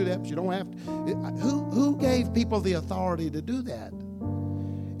if you do that, but you don't have to. Who gave people the authority to do that?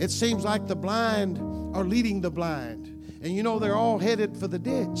 It seems like the blind are leading the blind. And they're all headed for the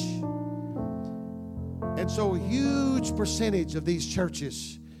ditch. And so a huge percentage of these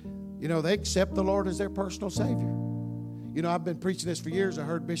churches, they accept the Lord as their personal Savior. I've been preaching this for years. I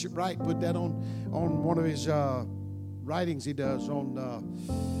heard Bishop Wright put that on one of his writings he does on,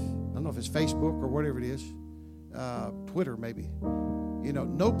 I don't know if it's Facebook or whatever it is, Twitter maybe.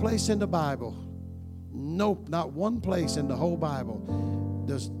 No place in the Bible, not one place in the whole Bible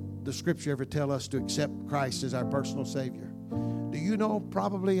does the Scripture ever tell us to accept Christ as our personal Savior. Do you know?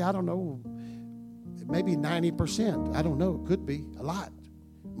 Probably, I don't know, maybe 90%. I don't know. It could be a lot.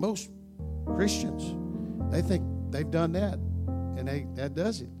 Most Christians, they think they've done that, and that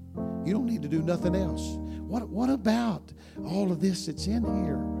does it. You don't need to do nothing else. What about all of this that's in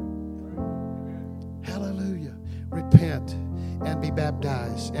here? Hallelujah. Repent and be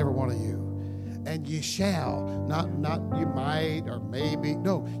baptized, every one of you. And you shall, not you might or maybe,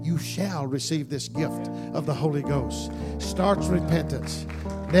 no, you shall receive this gift of the Holy Ghost. Starts repentance.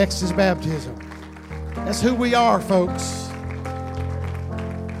 Next is baptism. That's who we are, folks.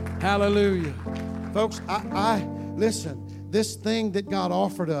 Hallelujah. Folks, I listen, this thing that God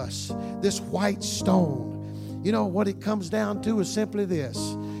offered us, this white stone, what it comes down to is simply this.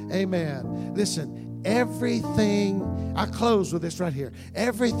 Amen. Listen, everything, I close with this right here.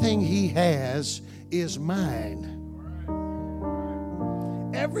 Everything He has is mine.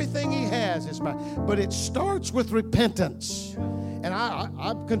 Everything He has is mine. But it starts with repentance. And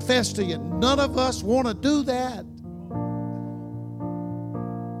I confess to you, none of us want to do that.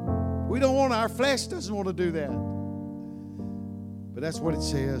 We don't want, our flesh doesn't want to do that. But that's what it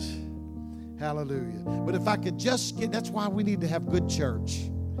says. Hallelujah. But if I could just that's why we need to have good church.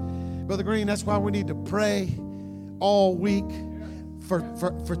 Brother Green, that's why we need to pray all week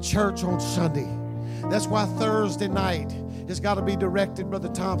for church on Sunday. That's why Thursday night has got to be directed, Brother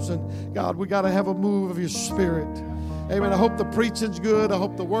Thompson. God, we got to have a move of Your Spirit. Amen. I hope the preaching's good. I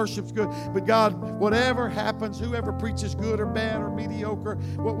hope the worship's good. But God, whatever happens, whoever preaches good or bad or mediocre,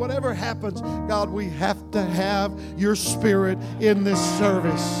 whatever happens, God, we have to have Your Spirit in this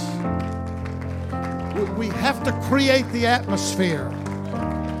service. We have to create the atmosphere.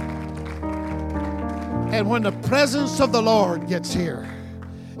 And when the presence of the Lord gets here,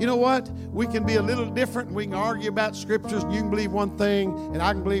 you know what? We can be a little different. We can argue about scriptures. You can believe one thing and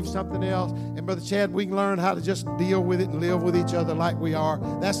I can believe something else. And Brother Chad, we can learn how to just deal with it and live with each other like we are.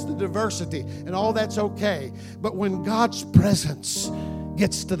 That's the diversity. And all that's okay. But when God's presence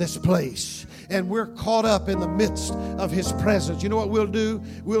gets to this place and we're caught up in the midst of His presence, you know what we'll do?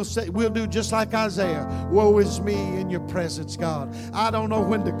 We'll do just like Isaiah. Woe is me in Your presence, God. I don't know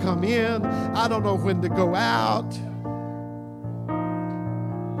when to come in. I don't know when to go out.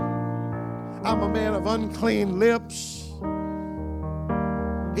 I'm a man of unclean lips.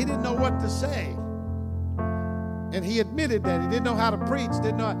 He didn't know what to say. And he admitted that. He didn't know how to preach.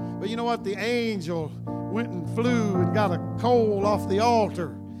 But you know what? The angel went and flew and got a coal off the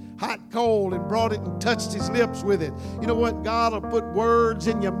altar, hot coal, and brought it and touched his lips with it. You know what? God will put words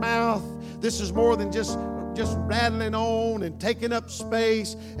in your mouth. This is more than just rattling on and taking up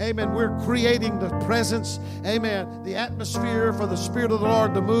space. Amen. We're creating the presence. Amen. The atmosphere for the Spirit of the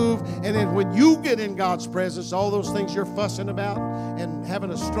Lord to move. And then when you get in God's presence, all those things you're fussing about and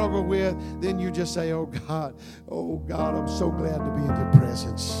having a struggle with, then you just say, oh God, I'm so glad to be in Your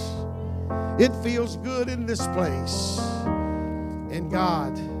presence. It feels good in this place. And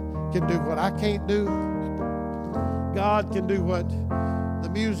God can do what I can't do. God can do what the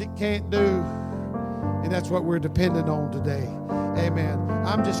music can't do. And that's what we're dependent on today. Amen.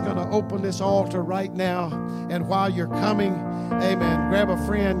 I'm just going to open this altar right now. And while you're coming, amen, grab a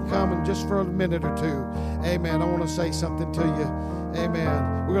friend, come and just for a minute or two. Amen. I want to say something to you.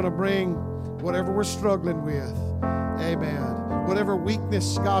 Amen. We're going to bring whatever we're struggling with. Amen. Whatever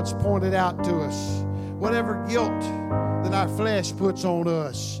weakness God's pointed out to us. Whatever guilt that our flesh puts on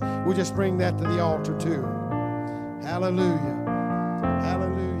us. We'll just bring that to the altar too. Hallelujah.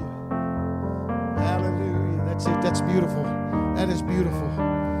 Hallelujah. Hallelujah. That's it. That's beautiful. That is beautiful.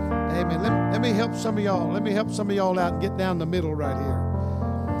 Amen. Let me help some of y'all. Let me help some of y'all out and get down the middle right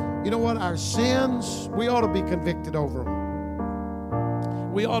here. You know what? Our sins, we ought to be convicted over them.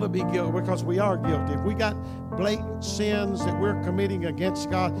 We ought to be guilty because we are guilty. If we got blatant sins that we're committing against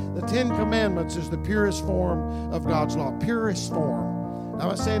God, the Ten Commandments is the purest form of God's law. Purest form. I'm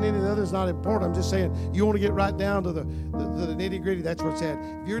not saying any of the others not important. I'm just saying you want to get right down to the nitty-gritty. That's what's said.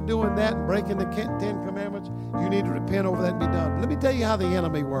 If you're doing that and breaking the Ten Commandments, you need to repent over that and be done. But let me tell you how the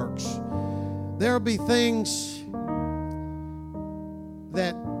enemy works. There will be things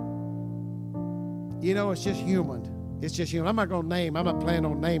that, it's just human. It's just human. I'm not going to name. I'm not planning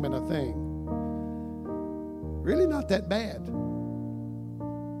on naming a thing. Really not that bad.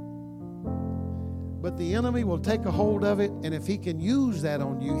 But the enemy will take a hold of it, and if he can use that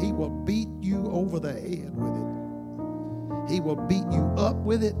on you, he will beat you over the head with it. He will beat you up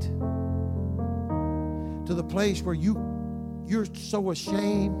with it to the place where you're so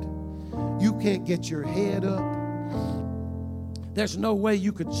ashamed you can't get your head up. There's no way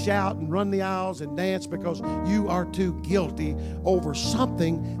you could shout and run the aisles and dance because you are too guilty over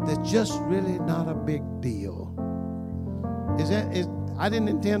something that's just really not a big deal. I didn't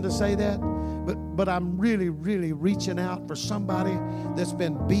intend to say that, but I'm really, really reaching out for somebody that's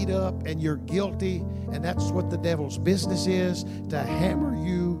been beat up and you're guilty, and that's what the devil's business is, to hammer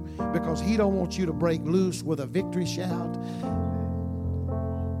you because he don't want you to break loose with a victory shout.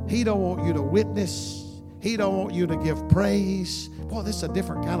 He don't want you to witness. He don't want you to give praise. Boy, this is a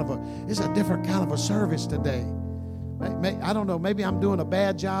different kind of a service today. I don't know. Maybe I'm doing a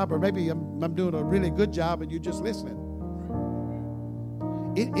bad job, or maybe I'm doing a really good job, and you're just listening.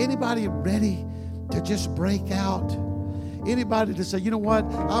 Anybody ready to just break out? Anybody to say, you know what?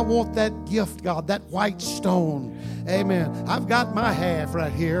 I want that gift, God, that white stone. Amen. I've got my half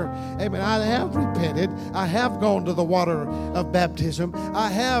right here. Amen. I have repented. I have gone to the water of baptism. I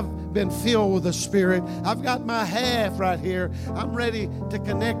have been filled with the Spirit. I've got my half right here. I'm ready to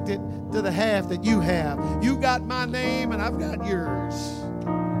connect it to the half that you have. You got my name and I've got yours.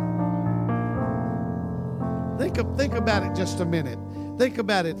 Think about it just a minute. Think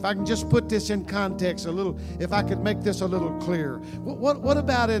about it. If I can just put this in context a little, if I could make this a little clearer. What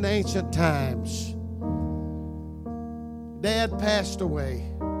about in ancient times? Dad passed away.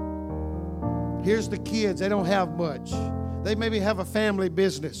 Here's the kids. They don't have much. They maybe have a family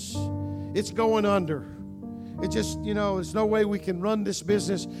business. It's going under. It just, there's no way we can run this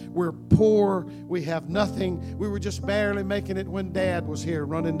business. We're poor. We have nothing. We were just barely making it when Dad was here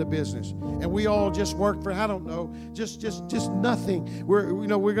running the business. And we all just worked for, I don't know, just nothing. We're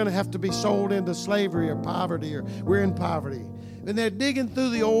going to have to be sold into slavery or poverty, or we're in poverty. And they're digging through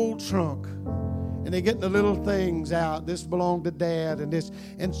the old trunk. And they're getting the little things out. This belonged to Dad and this.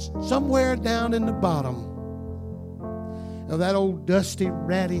 And somewhere down in the bottom of that old dusty,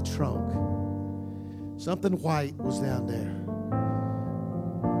 ratty trunk, something white was down there.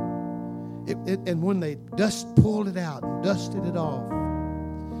 And when they pulled it out and dusted it off,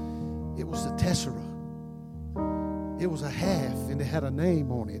 it was the tessera. It was a half, and it had a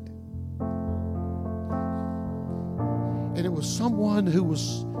name on it. And it was someone who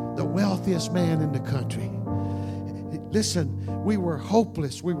was the wealthiest man in the country. Listen, we were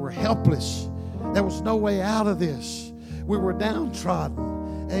hopeless. We were helpless. There was no way out of this. We were downtrodden.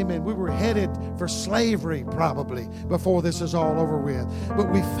 Amen. We were headed for slavery probably before this is all over with. But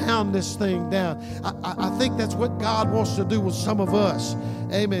we found this thing down. I think that's what God wants to do with some of us.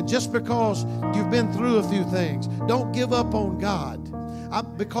 Amen. Just because you've been through a few things, don't give up on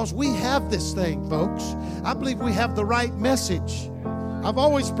God. Because we have this thing, folks. I believe we have the right message. I've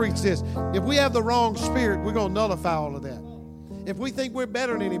always preached this. If we have the wrong spirit, we're going to nullify all of that. If we think we're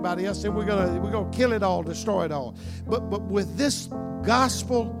better than anybody else, then we're gonna kill it all, destroy it all. But with this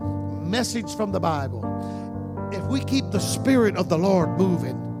gospel message from the Bible, if we keep the Spirit of the Lord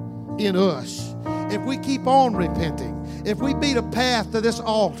moving in us, if we keep on repenting, if we beat a path to this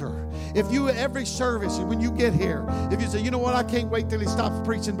altar, if you, every service, when you get here, if you say, you know what, I can't wait till he stops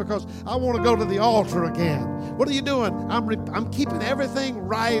preaching because I want to go to the altar again. What are you doing? I'm keeping everything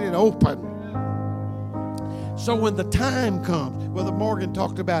right and open. So when the time comes, Brother Morgan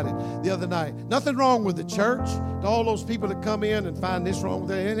talked about it the other night. Nothing wrong with the church. To all those people that come in and find this wrong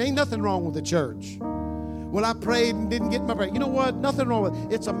with it, ain't nothing wrong with the church. Well, I prayed and didn't get my prayer. You know what? Nothing wrong with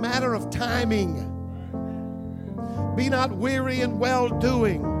it. It's a matter of timing. Be not weary in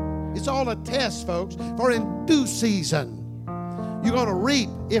well-doing. It's all a test, folks. For in due season, you're going to reap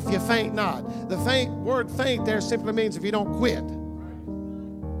if you faint not. The word faint there simply means if you don't quit.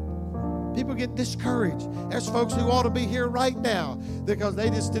 People get discouraged. There's folks who ought to be here right now because they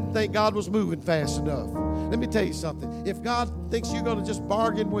just didn't think God was moving fast enough. Let me tell you something. If God thinks you're going to just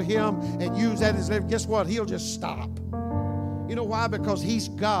bargain with him and use that as leverage, guess what? He'll just stop. You know why? Because he's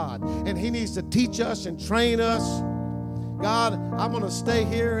God, and he needs to teach us and train us. God, I'm going to stay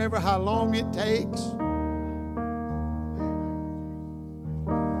here ever how long it takes.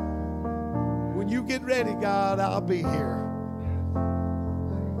 When you get ready, God, I'll be here.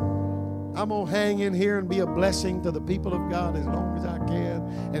 I'm going to hang in here and be a blessing to the people of God as long as I can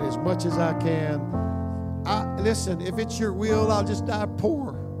and as much as I can. Listen, if it's your will, I'll just die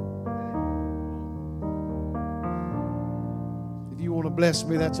poor. If you want to bless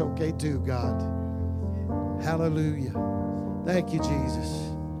me, that's okay too, God. Hallelujah. Thank you, Jesus.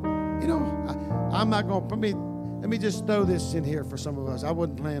 You know, I'm not going to, let me just throw this in here for some of us. I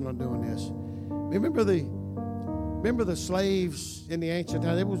wasn't planning on doing this. Remember the slaves in the ancient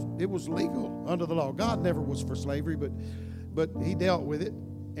time? It was legal under the law. God never was for slavery, but he dealt with it.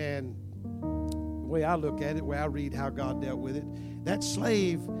 And the way I look at it, the way I read how God dealt with it, that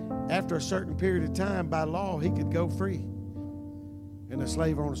slave, after a certain period of time, by law, he could go free. And the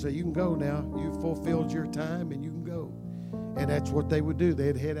slave owner said, you can go now. You've fulfilled your time and you can go. And that's what they would do.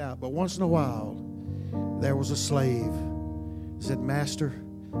 They'd head out. But once in a while, there was a slave. He said, Master,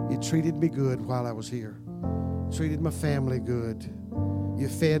 you treated me good while I was here. Treated my family good. You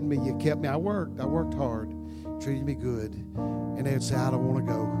fed me. You kept me. I worked hard. Treated me good. And they would say, I don't want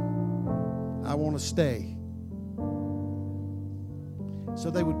to go. I want to stay. So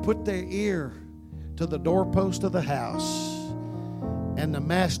they would put their ear to the doorpost of the house, and the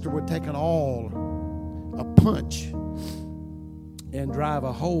master would take an awl, a punch, and drive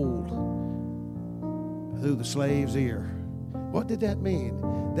a hole through the slave's ear. What did that mean?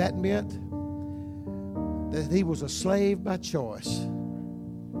 That meant that he was a slave by choice.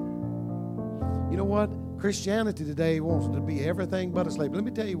 You know what? Christianity today wants to be everything but a slave. Let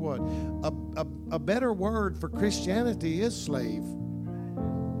me tell you what. A better word for Christianity is slave.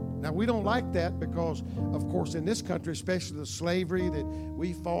 Now, we don't like that because, of course, in this country, especially the slavery that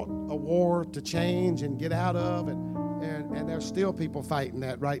we fought a war to change and get out of, and there's still people fighting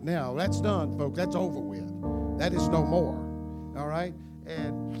that right now. That's done, folks. That's over with. That is no more. All right?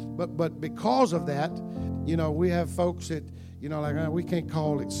 But because of that, you know, we have folks that, you know, like, we can't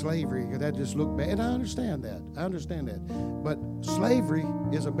call it slavery because that just looked bad. And I understand that. But slavery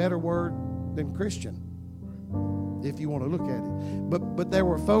is a better word than Christian, if you want to look at it. But there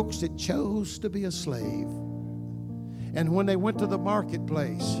were folks that chose to be a slave. And when they went to the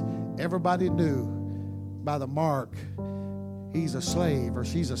marketplace, everybody knew by the mark, he's a slave or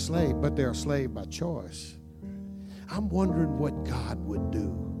she's a slave, but they're a slave by choice. I'm wondering what God would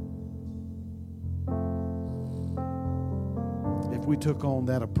do if we took on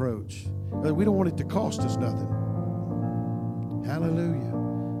that approach. We don't want it to cost us nothing. Hallelujah.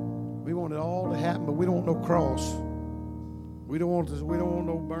 We want it all to happen, but we don't want no cross. We don't want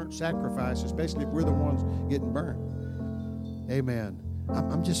no burnt sacrifice, especially if we're the ones getting burnt. Amen.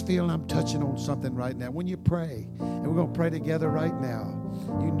 I'm just feeling I'm touching on something right now. When you pray, and we're going to pray together right now.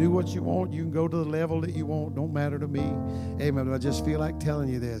 You do what you want. You can go to the level that you want. Don't matter to me. Amen. But I just feel like telling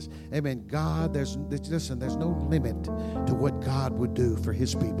you this. Amen. God, there's no limit to what God would do for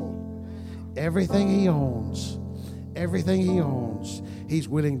his people. Everything he owns, he's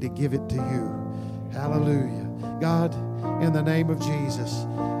willing to give it to you. Hallelujah. God, in the name of Jesus,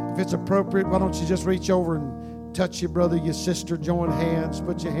 if it's appropriate, why don't you just reach over and touch your brother, your sister, join hands,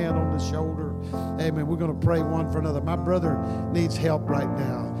 put your hand on the shoulder. Amen. We're going to pray one for another. My brother needs help right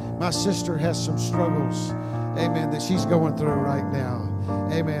now. My sister has some struggles, amen, that she's going through right now.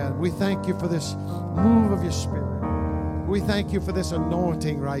 Amen. We thank you for this move of your Spirit. We thank you for this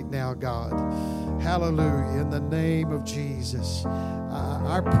anointing right now, God. Hallelujah. In the name of Jesus.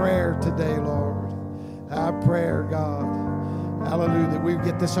 Our prayer today, Lord, our prayer, God, hallelujah, that we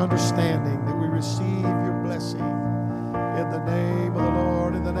get this understanding, that we receive your blessing in the name of the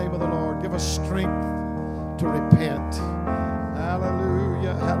Lord, in the name of the Lord. Give us strength to repent.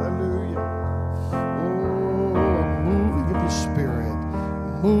 Hallelujah, hallelujah. Oh, a moving of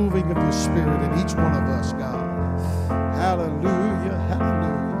your Spirit in each one of us, God. Hallelujah,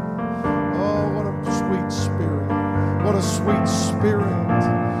 hallelujah. Oh, what a sweet Spirit. What a sweet Spirit.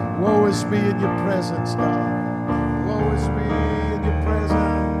 Woe is me in your presence, God. Woe is me in your presence.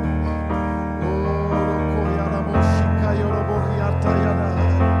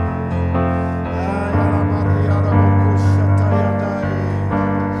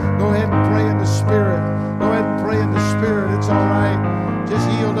 Go ahead and pray in the Spirit. Go ahead and pray in the Spirit. It's all right. Just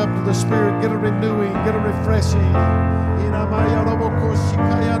yield up to the Spirit. Get a renewing. Get a refreshing.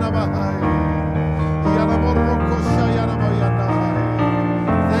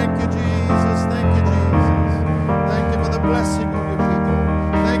 Thank you, Jesus. Thank you, Jesus. Thank you for the blessing of your people.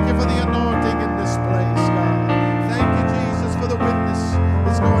 Thank you for the anointing in this place, God. Thank you, Jesus, for the witness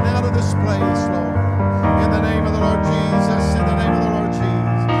that's going out of this place, Lord. In the name of the Lord Jesus.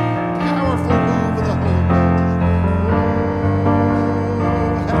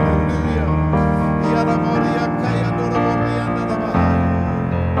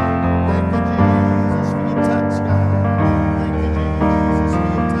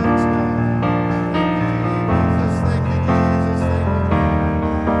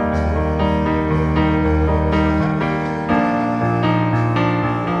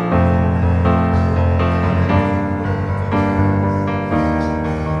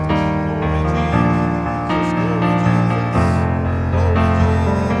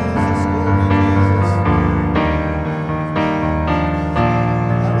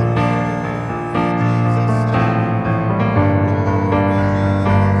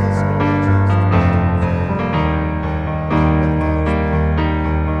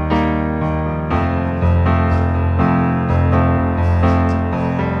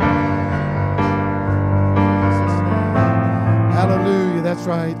 That's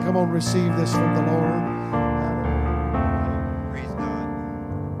right. Come on, receive this from the Lord. Praise God.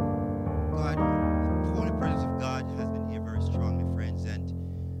 God, the holy presence of God has been here very strongly, friends. And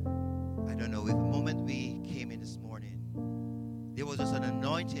I don't know, the moment we came in this morning, there was just an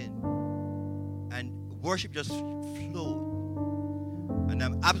anointing, and worship just flowed. And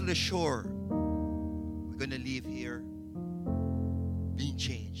I'm absolutely sure we're going to leave here being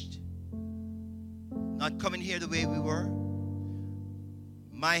changed. Not coming here the way we were.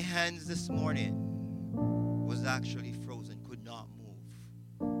 My hands this morning was actually frozen, could not move.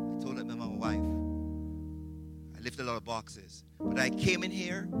 I told my wife, I lifted a lot of boxes. But I came in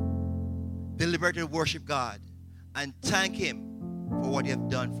here, deliberately worship God, and thank Him for what He has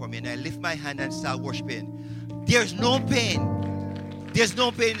done for me. And I lift my hand and start worshiping. There's no pain. There's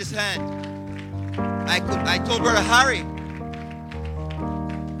no pain in this hand. I told Brother Harry,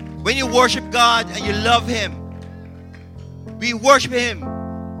 when you worship God and you love Him, we worship Him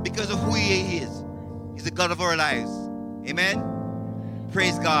because of who He is. He's the God of our lives. Amen.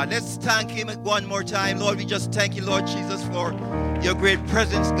 Praise God. Let's thank Him one more time. Lord, we just thank you, Lord Jesus, for your great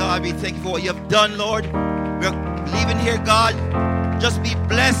presence, God. We thank you for what you have done, Lord. We're leaving here, God. Just be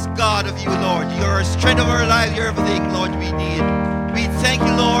blessed, God, of you, Lord. You're the strength of our lives. You're everything, Lord, we need. We thank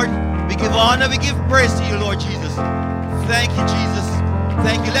you, Lord. We give honor. We give praise to you, Lord Jesus. Thank you, Jesus.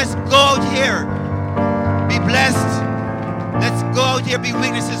 Thank you. Let's go out here. Be blessed. Let's go out here, be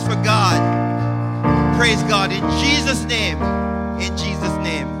witnesses for God. Praise God. In Jesus' name. In Jesus'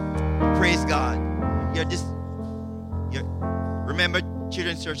 name. Praise God. Remember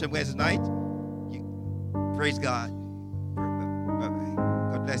Children's Church on Wednesday night? Praise God. Bye-bye.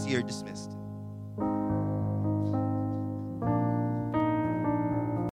 God bless you. You're dismissed.